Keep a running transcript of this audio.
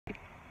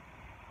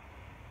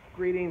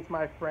Greetings,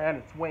 my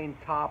friend. It's Wayne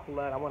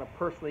Toplet. I want to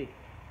personally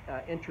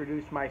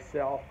introduce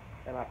myself.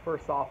 And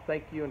first off,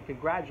 thank you and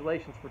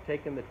congratulations for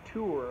taking the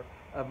tour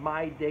of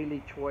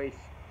MyDailyChoice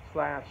 /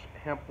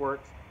 HempWorks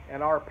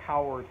and our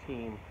power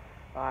team.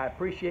 I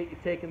appreciate you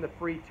taking the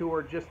free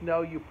tour. Just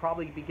know you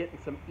probably be getting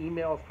some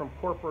emails from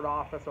corporate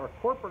office. Our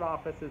corporate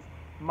office is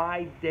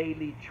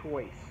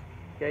MyDailyChoice.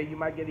 Okay, you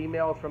might get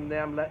emails from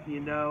them letting you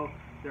know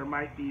there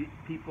might be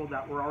people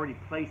that were already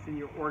placed in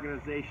your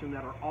organization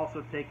that are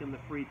also taking the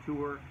free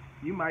tour.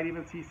 You might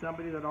even see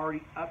somebody that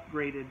already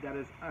upgraded that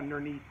is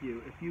underneath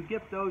you. If you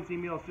get those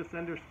emails, just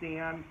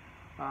understand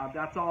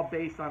that's all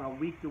based on a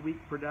week-to-week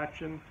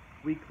production.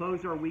 We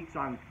close our weeks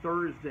on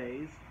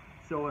Thursdays.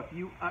 So if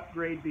you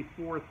upgrade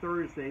before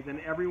Thursday, then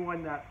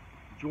everyone that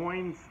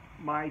joins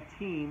my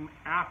team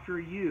after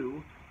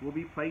you will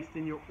be placed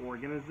in your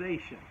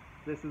organization.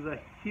 This is a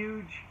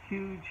huge,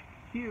 huge,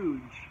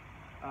 huge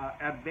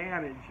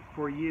advantage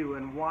for you,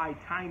 and why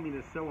timing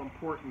is so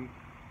important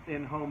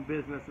in home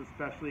business,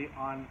 especially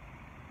on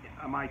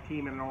my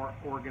team and our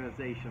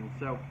organization.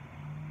 So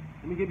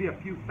let me give you a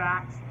few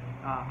facts.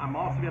 I'm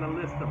also going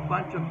to list a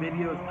bunch of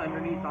videos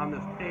underneath on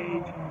this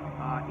page.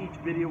 Each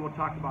video will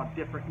talk about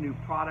different new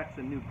products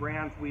and new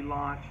brands we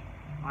launched.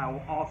 I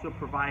will also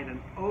provide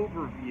an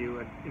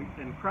overview, an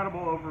incredible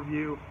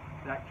overview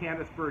that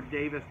Candace Bird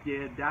Davis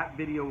did. That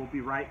video will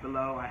be right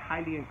below. I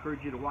highly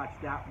encourage you to watch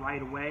that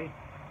right away.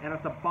 And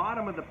at the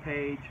bottom of the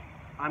page,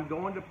 I'm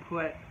going to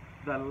put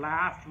the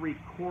last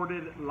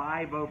recorded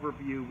live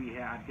overview we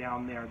had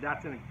down there.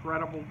 That's an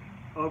incredible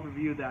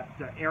overview that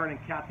Aaron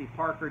and Kathy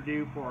Parker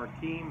do for our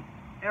team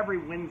every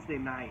Wednesday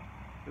night.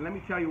 And let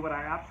me tell you what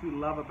I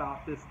absolutely love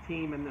about this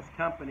team and this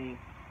company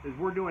is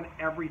we're doing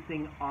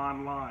everything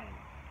online.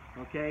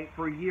 Okay,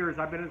 for years,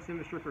 I've been in this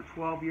industry for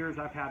 12 years.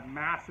 I've had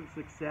massive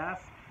success,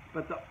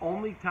 but the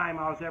only time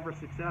I was ever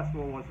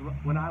successful was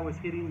when I was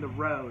hitting the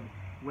road,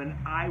 when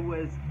I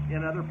was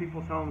in other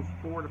people's homes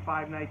 4 to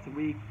 5 nights a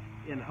week,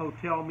 in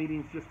hotel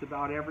meetings just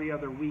about every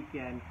other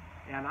weekend,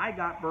 and I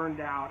got burned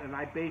out. And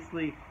I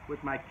basically,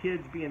 with my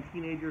kids being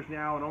teenagers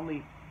now and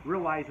only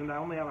realizing I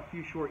only have a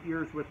few short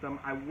years with them,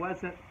 I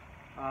wasn't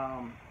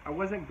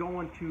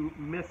going to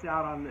miss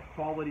out on the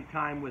quality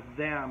time with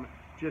them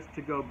just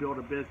to go build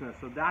a business.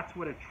 So that's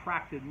what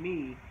attracted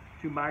me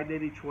to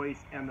MyDailyChoice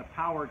and the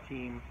Power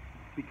Team,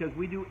 because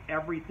we do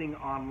everything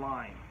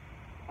online.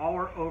 All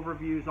our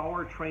overviews, all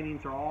our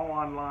trainings are all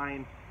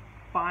online.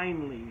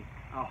 Finally,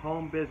 a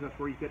home business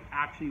where you could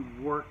actually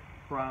work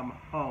from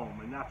home.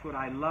 And that's what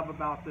I love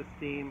about this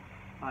team.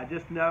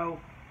 Just know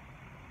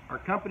our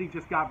company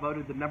just got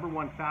voted the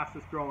 #1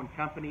 fastest growing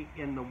company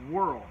in the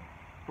world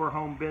for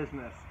home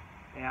business.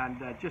 And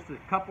just a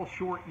couple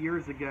short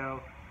years ago,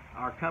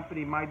 our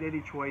company,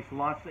 MyDailyChoice,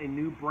 launched a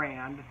new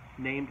brand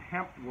named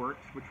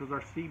HempWorks, which was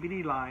our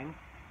CBD line,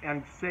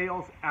 and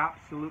sales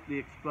absolutely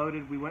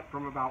exploded. We went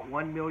from about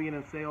 $1 million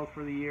in sales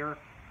for the year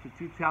to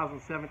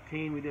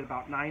 2017, we did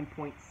about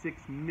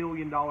 $9.6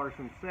 million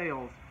in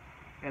sales.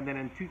 And then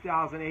in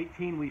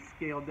 2018, we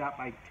scaled that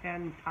by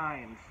 10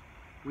 times.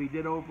 We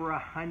did over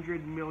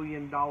 $100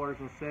 million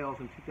in sales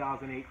in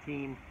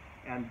 2018,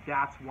 and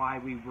that's why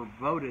we were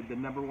voted the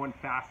 #1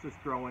 fastest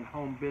growing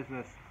home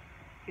business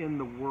in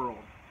the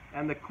world.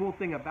 And the cool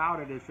thing about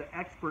it is the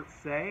experts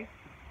say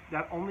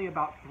that only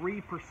about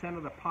 3%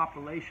 of the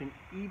population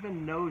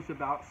even knows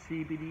about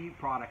CBD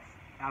products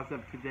as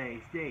of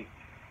today's date.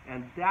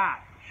 And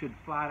that should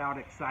flat out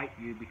excite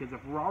you, because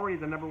if we're already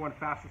the #1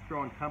 fastest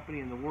growing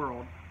company in the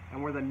world,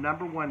 and we're the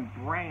 #1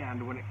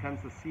 brand when it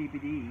comes to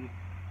CBD,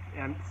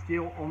 and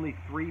still only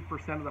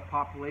 3% of the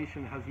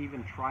population has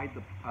even tried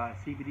the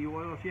CBD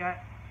oils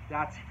yet,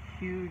 that's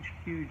huge,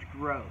 huge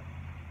growth.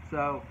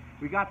 So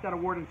we got that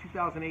award in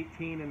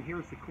 2018, and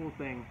here's the cool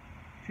thing.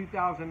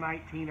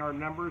 2019, our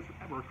numbers,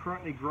 we're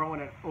currently growing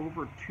at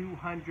over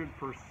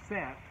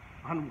 200%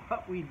 on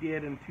what we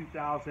did in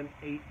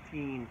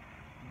 2018.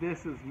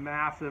 This is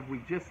massive. We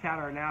just had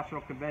our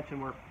national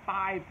convention where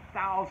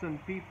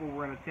 5,000 people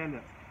were in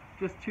attendance.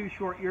 Just 2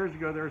 short years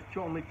ago, there was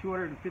only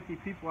 250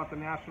 people at the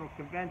national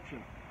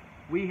convention.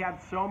 We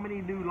had so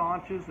many new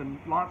launches and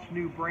launched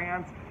new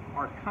brands.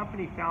 Our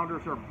company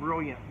founders are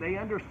brilliant. They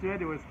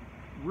understood it was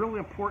really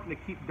important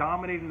to keep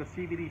dominating the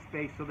CBD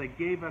space, so they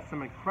gave us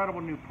some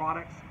incredible new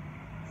products.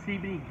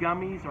 CBD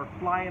gummies are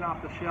flying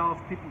off the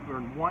shelves. People have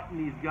been wanting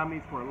these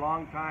gummies for a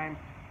long time.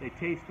 They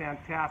taste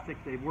fantastic.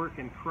 They work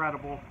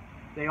incredible.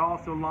 They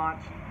also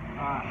launched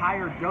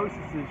higher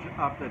dosages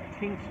of the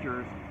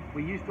tinctures.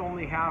 We used to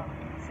only have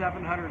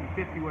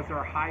 750 was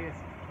our highest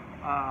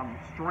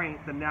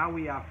strength, and now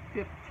we have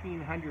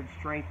 1,500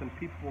 strength, and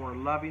people are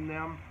loving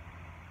them.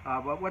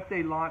 But what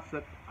they launched,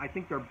 that I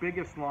think their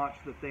biggest launch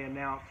that they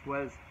announced,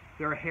 was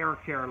their hair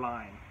care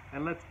line.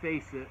 And let's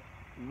face it,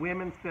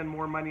 women spend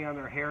more money on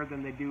their hair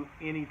than they do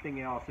anything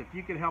else. If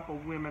you could help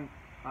women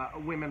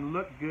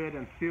look good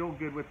and feel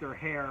good with their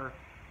hair,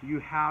 you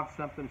have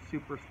something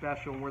super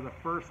special. We're the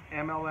first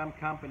MLM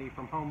company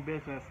from home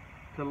business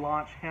to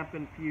launch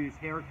hemp-infused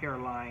hair care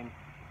line.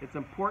 It's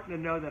important to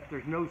know that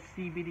there's no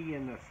CBD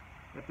in this.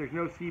 If there's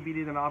no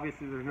CBD, then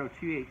obviously there's no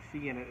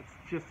THC in it. It's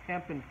just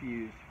hemp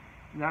infused.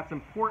 And that's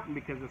important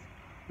because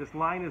this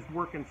line is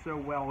working so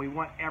well. We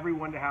want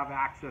everyone to have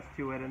access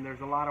to it, and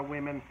there's a lot of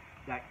women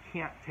that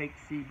can't take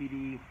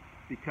CBD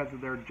because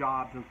of their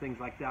jobs and things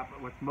like that.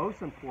 But what's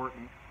most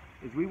important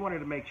is we wanted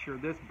to make sure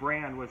this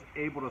brand was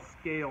able to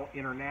scale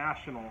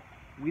international.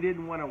 We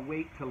didn't want to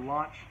wait to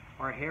launch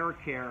our hair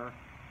care,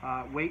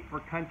 wait for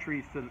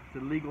countries to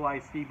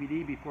legalize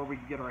CBD before we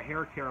could get our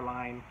hair care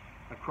line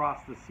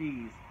across the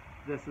seas.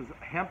 This is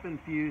hemp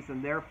infused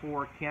and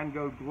therefore can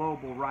go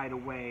global right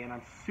away, and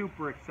I'm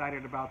super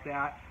excited about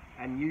that,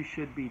 and you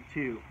should be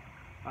too.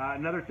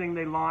 Another thing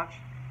they launched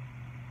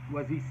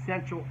was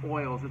essential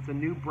oils. It's a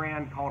new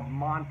brand called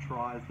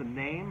Mantra is the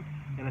name,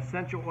 and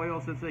essential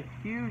oils is a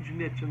huge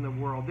niche in the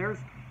world.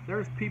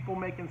 There's people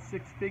making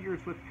six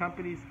figures with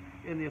companies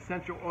in the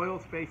essential oil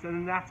space,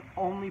 and that's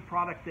only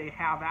product they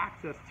have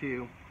access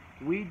to.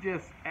 We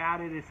just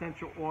added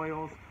essential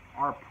oils.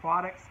 Our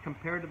products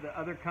compared to the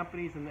other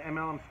companies in the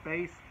MLM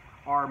space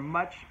are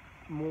much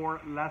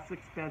less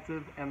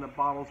expensive, and the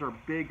bottles are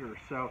bigger.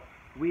 So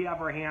we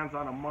have our hands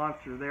on a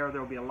monster there.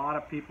 There'll be a lot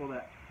of people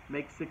that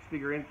make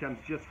six-figure incomes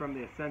just from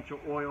the essential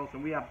oils,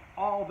 and we have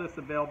all this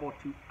available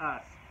to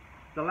us.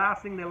 The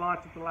last thing they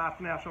launched at the last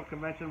national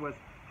convention was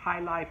High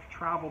Life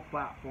Travel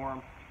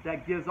Platform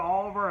that gives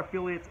all of our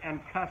affiliates and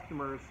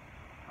customers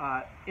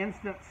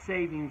instant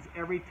savings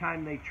every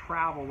time they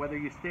travel, whether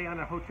you stay on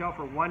a hotel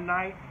for one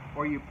night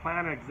or you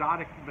plan an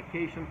exotic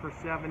vacation for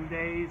 7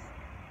 days.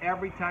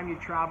 Every time you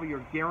travel,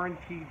 you're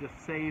guaranteed to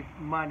save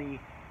money.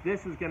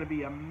 This is going to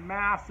be a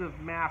massive,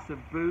 massive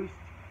boost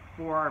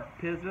for our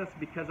business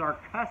because our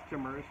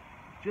customers,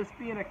 just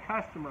being a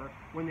customer,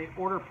 when they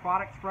order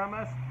products from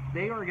us,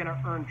 they are going to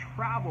earn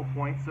travel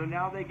points. So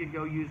now they can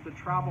go use the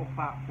travel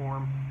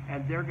platform,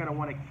 and they're going to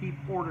want to keep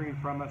ordering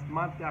from us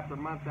month after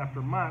month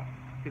after month,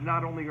 because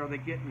not only are they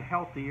getting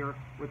healthier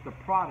with the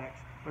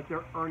products, but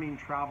they're earning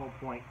travel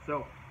points.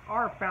 So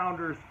our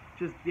founders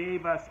just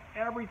gave us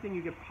everything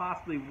you could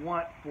possibly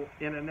want for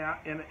in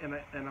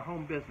a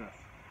home business.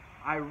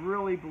 I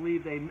really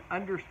believe they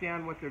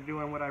understand what they're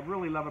doing. What I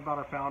really love about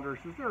our founders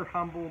is they're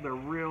humble, they're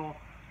real,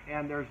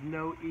 and there's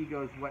no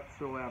egos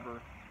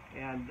whatsoever.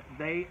 And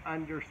they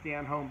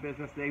understand home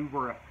business. They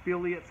were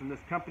affiliates, and this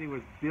company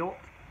was built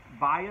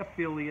by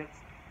affiliates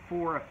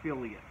for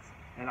affiliates.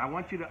 And I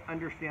want you to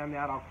understand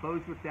that. I'll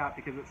close with that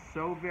because it's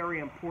so very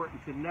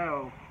important to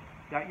know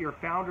that your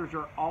founders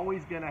are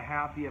always going to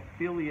have the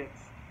affiliates'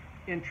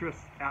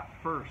 interests at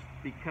first,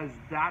 because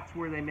that's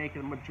where they make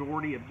a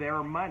majority of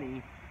their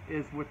money,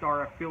 is with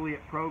our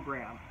affiliate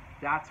program.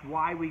 That's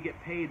why we get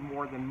paid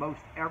more than most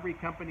every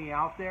company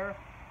out there.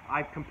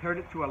 I've compared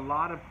it to a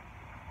lot of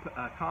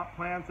comp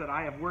plans that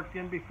I have worked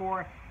in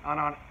before, and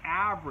on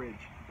average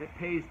it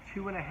pays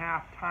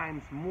 2.5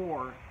 times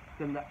more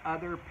than the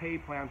other pay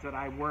plans that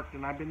I worked,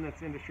 and I've been in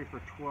this industry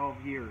for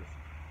 12 years.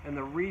 And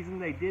the reason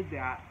they did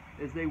that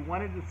is they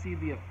wanted to see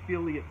the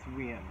affiliates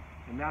win,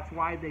 and that's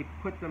why they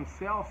put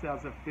themselves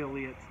as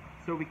affiliates,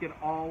 so we could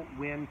all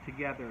win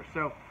together.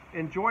 So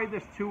enjoy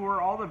this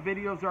tour. All the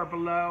videos are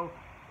below.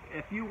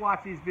 If you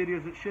watch these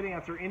videos, it should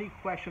answer any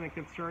question and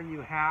concern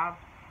you have.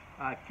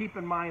 Keep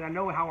in mind, I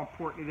know how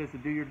important it is to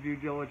do your due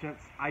diligence.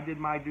 I did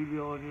my due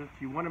diligence.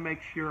 You want to make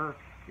sure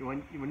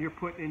when you're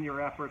putting in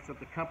your efforts that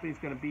the company's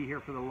going to be here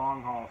for the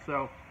long haul.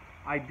 So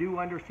I do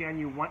understand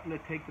you wanting to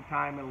take the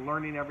time and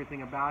learning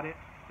everything about it.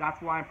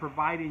 That's why I'm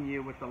providing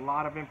you with a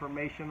lot of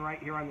information right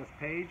here on this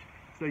page,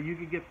 so you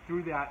can get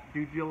through that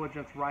due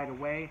diligence right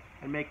away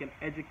and make an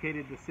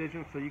educated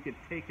decision, so you can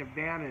take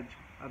advantage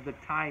of the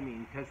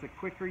timing, because the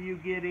quicker you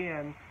get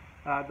in,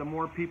 the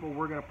more people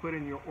we're going to put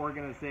in your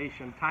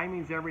organization.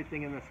 Timing's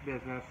everything in this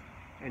business,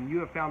 and you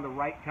have found the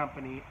right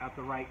company at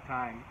the right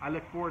time. I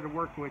look forward to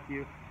working with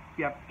you. If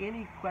you have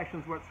any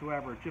questions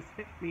whatsoever, just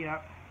hit me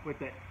up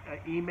with an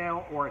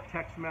email or a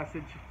text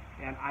message,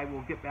 and I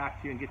will get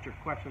back to you and get your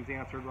questions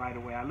answered right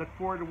away. I look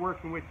forward to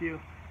working with you,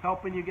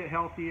 helping you get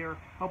healthier,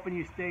 helping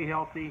you stay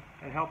healthy,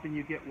 and helping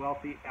you get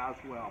wealthy as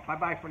well.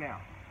 Bye-bye for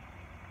now.